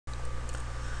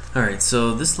Alright,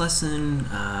 so this lesson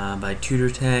by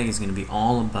TutorTag is going to be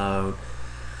all about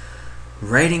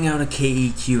writing out a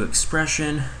KEQ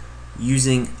expression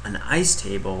using an ICE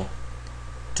table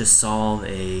to solve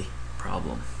a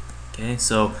problem. Okay,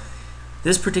 so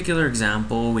this particular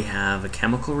example, we have a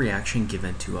chemical reaction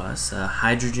given to us.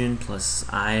 Hydrogen plus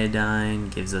iodine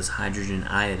gives us hydrogen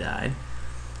iodide.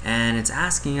 And it's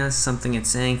asking us something. It's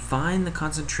saying find the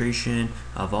concentration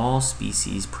of all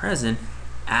species present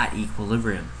at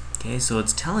equilibrium. Okay, so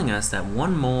it's telling us that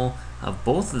 1 mole of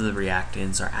both of the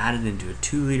reactants are added into a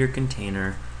 2-liter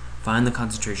container. Find the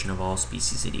concentration of all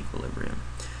species at equilibrium.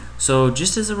 So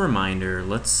just as a reminder,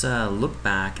 let's look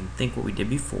back and think what we did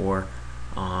before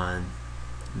on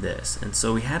this. And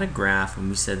so we had a graph and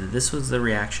we said that this was the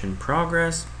reaction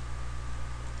progress,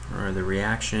 or the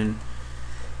reaction,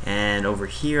 and over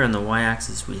here on the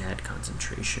y-axis we had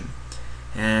concentration.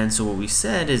 And so what we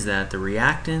said is that the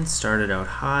reactants started out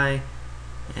high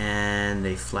and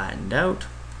they flattened out,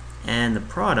 and the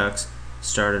products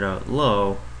started out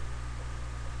low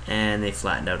and they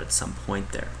flattened out at some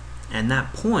point there. And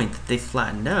that point that they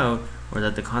flattened out, or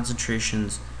that the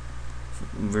concentrations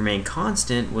remain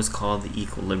constant, was called the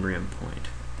equilibrium point.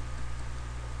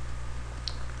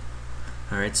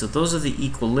 Alright, so those are the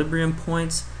equilibrium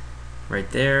points right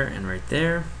there and right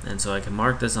there, and so I can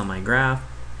mark this on my graph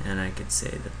and I could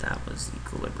say that that was the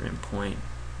equilibrium point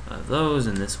of those,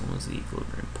 and this one was the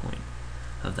equilibrium point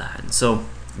of that. And so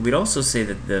we'd also say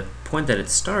that the point that it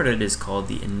started is called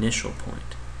the initial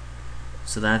point.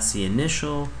 So that's the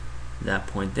initial, that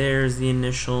point there is the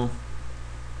initial,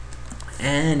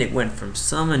 and it went from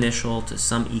some initial to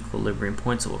some equilibrium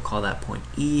point, so we'll call that point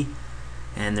E,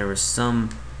 and there was some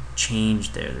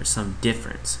change there, there's some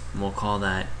difference, and we'll call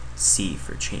that C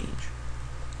for change.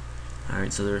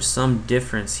 Alright, so there's some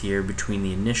difference here between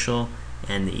the initial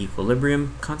and the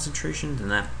equilibrium concentrations, and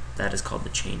that is called the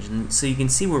change. And so you can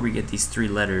see where we get these 3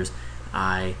 letters,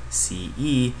 I, C,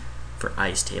 E, for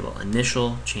ICE table: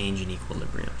 initial, change, and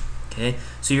equilibrium. Okay,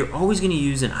 so you're always going to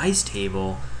use an ICE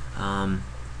table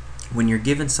when you're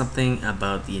given something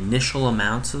about the initial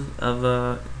amounts of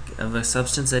a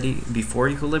substance before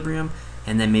equilibrium,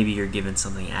 and then maybe you're given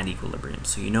something at equilibrium.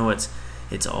 So you know it's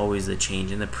always the change.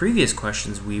 In the previous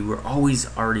questions, we were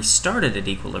always already started at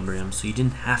equilibrium, so you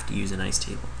didn't have to use an ICE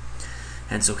table.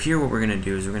 And so here what we're going to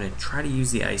do is we're going to try to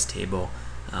use the ICE table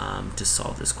to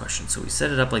solve this question. So we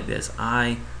set it up like this: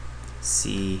 I,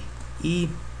 C, E,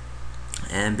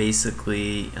 and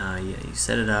basically you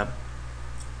set it up,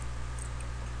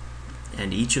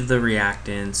 and each of the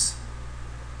reactants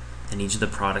and each of the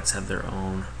products have their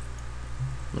own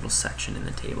little section in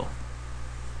the table.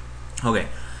 Okay,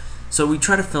 so we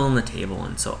try to fill in the table,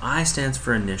 and so I stands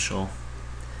for initial.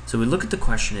 So we look at the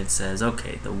question, it says,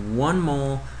 okay, the 1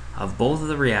 mole of both of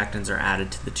the reactants are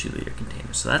added to the 2-liter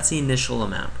container. So that's the initial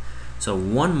amount. So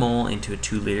 1 mole into a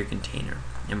 2-liter container.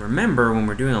 And remember, when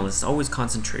we're doing all this, it's always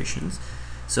concentrations.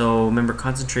 So remember,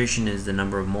 concentration is the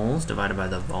number of moles divided by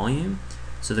the volume.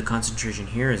 So the concentration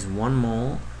here is 1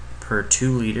 mole per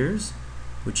 2 liters,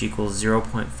 which equals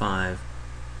 0.5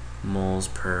 moles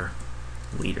per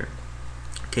liter.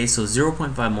 Okay, so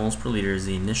 0.5 moles per liter is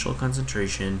the initial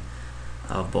concentration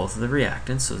of both of the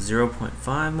reactants. So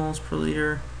 0.5 moles per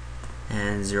liter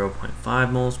and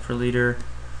 0.5 moles per liter.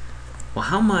 Well,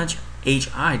 how much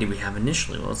HI did we have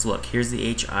initially? Well, let's look. Here's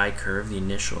the HI curve, the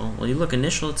initial. Well, you look,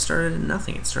 initial, it started at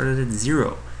nothing. It started at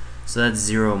 0. So that's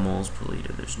 0 moles per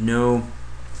liter. There's no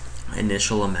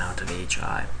initial amount of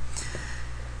HI.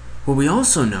 What we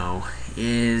also know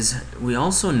is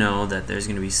that there's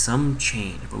going to be some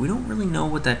change, but we don't really know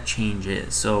what that change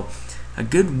is. So a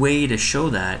good way to show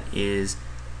that is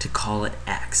to call it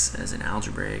X as an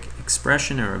algebraic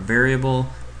expression, or a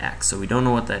variable X. So we don't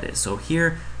know what that is. So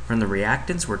here from the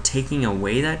reactants, we're taking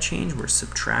away that change, we're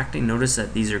subtracting. Notice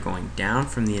that these are going down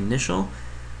from the initial.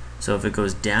 So if it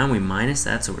goes down, we minus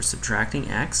that, so we're subtracting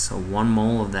X. So 1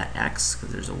 mole of that X,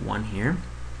 because there's a 1 here.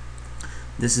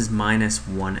 This is minus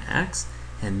 1x,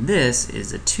 and this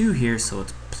is a 2 here, so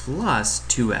it's plus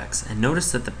 2x. And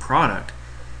notice that the product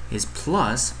is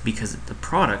plus because the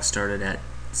product started at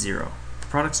 0. The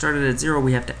product started at 0,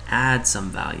 we have to add some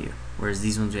value, whereas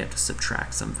these ones we have to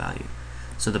subtract some value.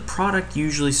 So the product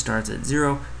usually starts at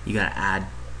 0, you got to add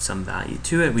some value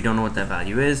to it. We don't know what that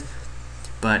value is,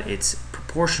 but it's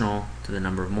proportional to the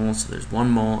number of moles. So there's 1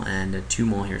 mole and a 2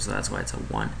 mole here, so that's why it's a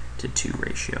 1:2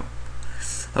 ratio.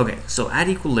 Okay, so at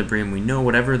equilibrium, we know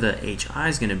whatever the HI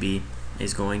is going to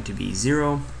be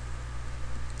 0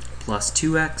 plus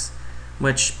 2x,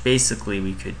 which basically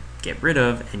we could get rid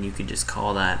of, and you could just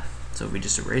call that, so if we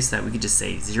just erase that, we could just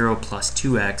say 0 plus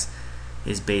 2x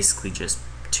is basically just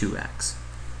 2x.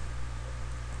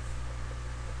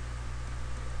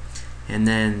 And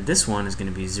then this one is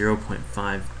going to be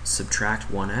 0.5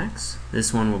 subtract 1x.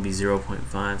 This one will be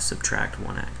 0.5 subtract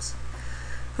 1x.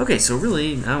 Okay, so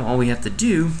really now all we have to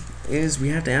do is we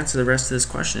have to answer the rest of this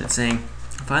question. It's saying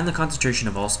find the concentration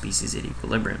of all species at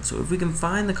equilibrium. So if we can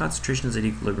find the concentrations at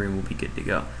equilibrium, we'll be good to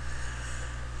go.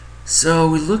 So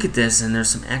we look at this and there's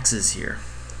some x's here.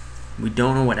 We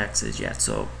don't know what x is yet,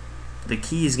 so the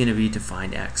key is going to be to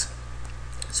find x.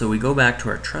 So we go back to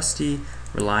our trusty,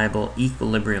 reliable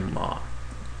equilibrium law,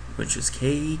 which is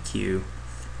KEQ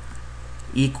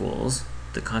equals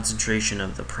the concentration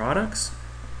of the products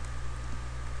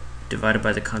divided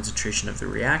by the concentration of the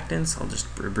reactants. I'll just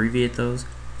abbreviate those.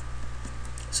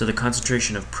 So the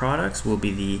concentration of products will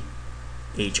be the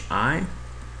HI,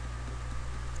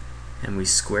 and we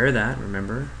square that,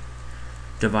 remember,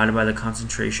 divided by the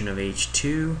concentration of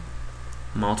H2,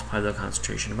 multiply the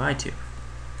concentration of I2.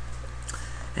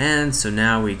 And so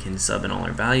now we can sub in all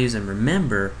our values, and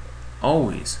remember,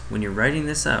 always, when you're writing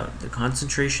this out, the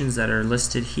concentrations that are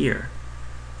listed here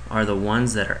are the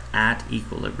ones that are at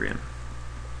equilibrium.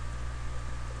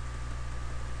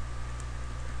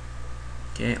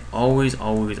 Okay, always,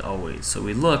 always, always. So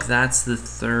we look, that's the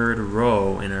third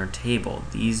row in our table.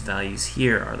 These values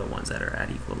here are the ones that are at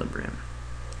equilibrium.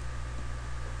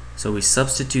 So we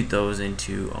substitute those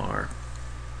into our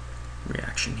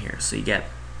reaction here. So you get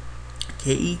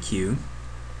KEQ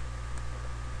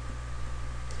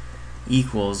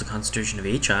equals the concentration of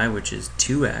HI, which is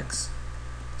 2x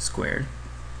squared,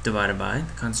 divided by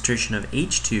the concentration of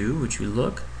H2, which we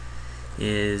look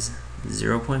is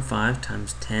 0.5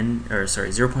 times 10, or sorry,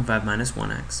 0.5 minus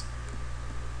 1x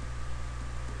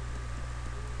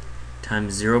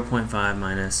times 0.5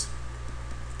 minus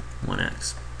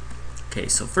 1x. Okay,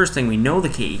 so first thing, we know the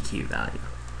KEQ value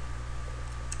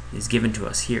is given to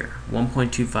us here,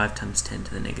 1.25 times 10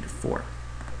 to the negative 4.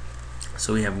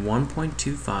 So we have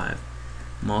 1.25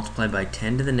 multiplied by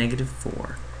 10 to the negative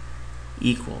 4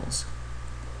 equals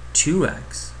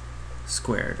 2x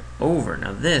squared over,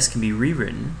 now this can be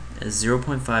rewritten as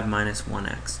 0.5 minus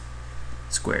 1x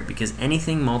squared, because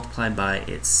anything multiplied by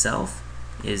itself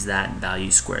is that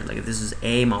value squared. Like if this is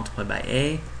a multiplied by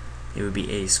a, it would be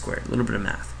a squared. A little bit of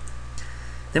math.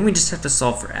 Then we just have to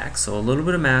solve for x. So a little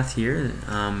bit of math here.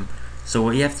 So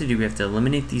what you have to do, we have to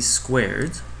eliminate these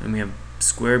squares, and we have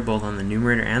squared both on the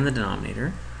numerator and the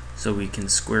denominator, so we can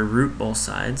square root both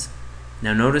sides.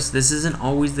 Now notice this isn't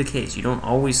always the case. You don't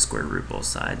always square root both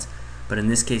sides, but in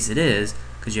this case it is,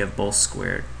 because you have both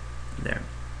squared there.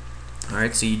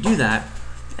 Alright, so you do that,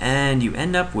 and you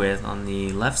end up with, on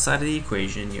the left side of the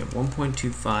equation, you have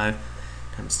 1.25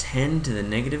 times 10 to the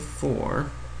negative 4,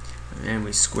 and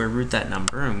we square root that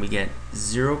number, and we get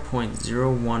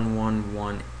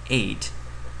 0.01118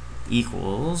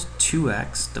 equals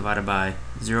 2x divided by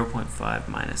 0.5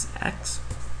 minus x.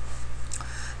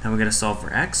 Now we're going to solve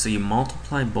for x, so you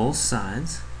multiply both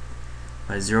sides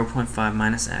by 0.5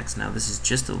 minus x. Now this is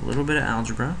just a little bit of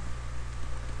algebra,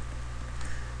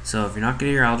 so if you're not good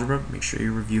at your algebra, make sure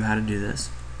you review how to do this.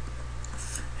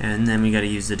 And then we got to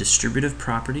use the distributive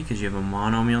property, because you have a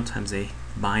monomial times a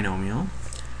binomial.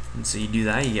 And so you do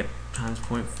that, you get times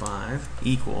 0.5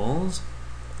 equals,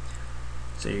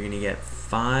 so you're going to get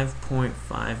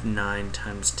 5.59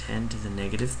 times 10 to the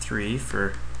negative 3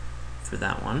 for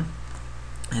that one.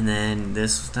 And then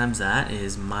this times that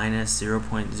is minus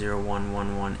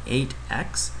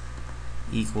 0.01118x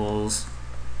equals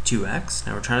 2x.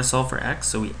 Now we're trying to solve for x,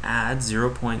 so we add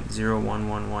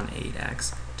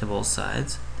 0.01118x to both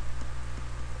sides.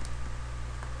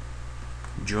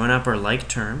 Join up our like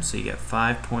terms, so you get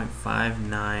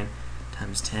 5.59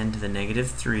 times 10 to the negative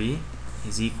 3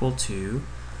 is equal to,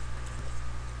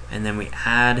 and then we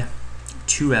add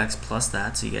 2x plus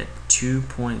that, so you get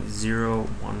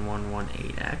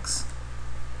 2.01118x.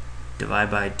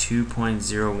 Divide by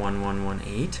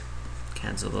 2.01118.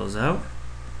 Cancel those out.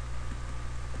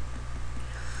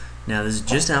 Now this is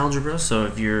just algebra, so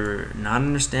if you're not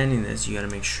understanding this, you got to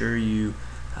make sure you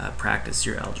practice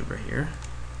your algebra here.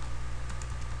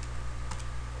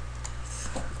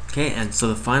 Okay, and so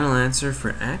the final answer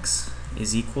for x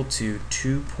is equal to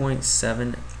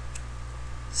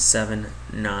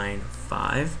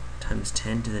 2.7795 times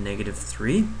 10 to the negative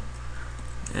 3.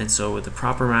 And so with the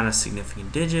proper amount of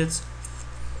significant digits,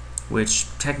 which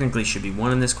technically should be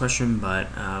 1 in this question, but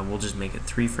we'll just make it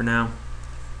 3 for now,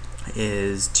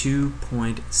 is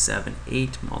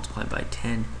 2.78 multiplied by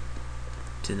 10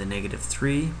 to the negative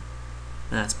 3. And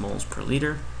that's moles per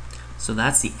liter. So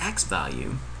that's the x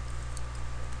value.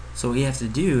 So what you have to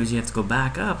do is you have to go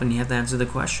back up and you have to answer the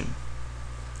question.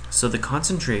 So the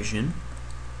concentration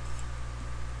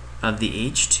of the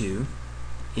H2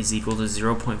 is equal to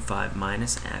 0.5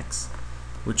 minus x,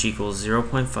 which equals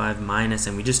 0.5 minus,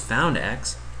 and we just found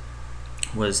x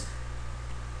was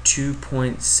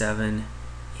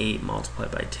 2.78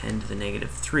 multiplied by 10 to the negative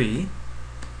 3.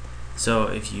 So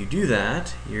if you do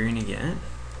that, you're going to get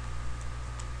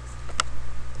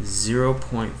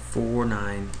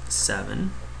 0.497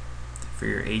 for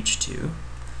your H2.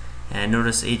 And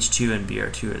notice H2 and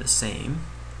Br2 are the same.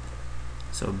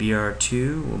 So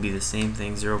Br2 will be the same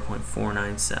thing,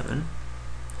 0.497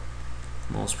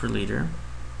 moles per liter.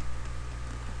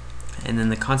 And then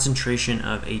the concentration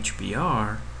of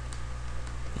HBr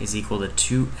is equal to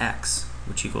 2x,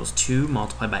 which equals 2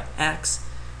 multiplied by x.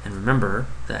 And remember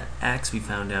that x we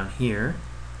found down here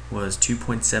was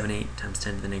 2.78 times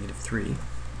 10 to the negative 3.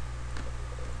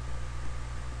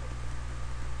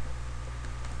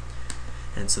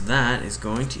 And so that is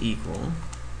going to equal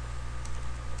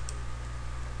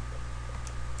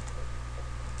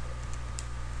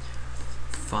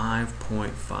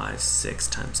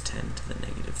 5.56 times 10 to the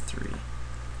negative 3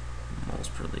 moles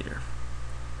per liter.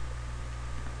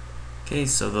 Okay,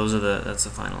 so that's the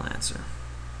final answer.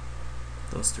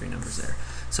 Those three numbers there.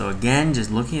 So again,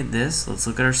 just looking at this, let's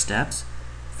look at our steps.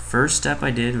 First step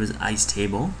I did was ice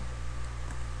table.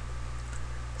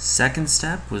 Second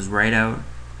step was write out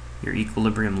your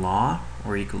equilibrium law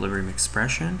or equilibrium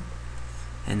expression.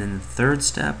 And then the third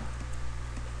step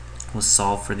was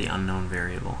solve for the unknown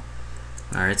variable.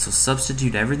 Alright, so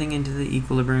substitute everything into the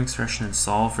equilibrium expression and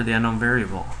solve for the unknown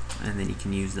variable, and then you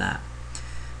can use that.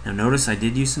 Now notice I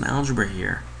did use some algebra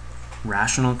here.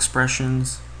 Rational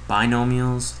expressions,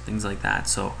 binomials, things like that.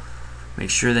 So make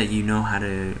sure that you know how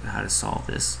to solve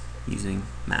this using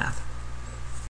math.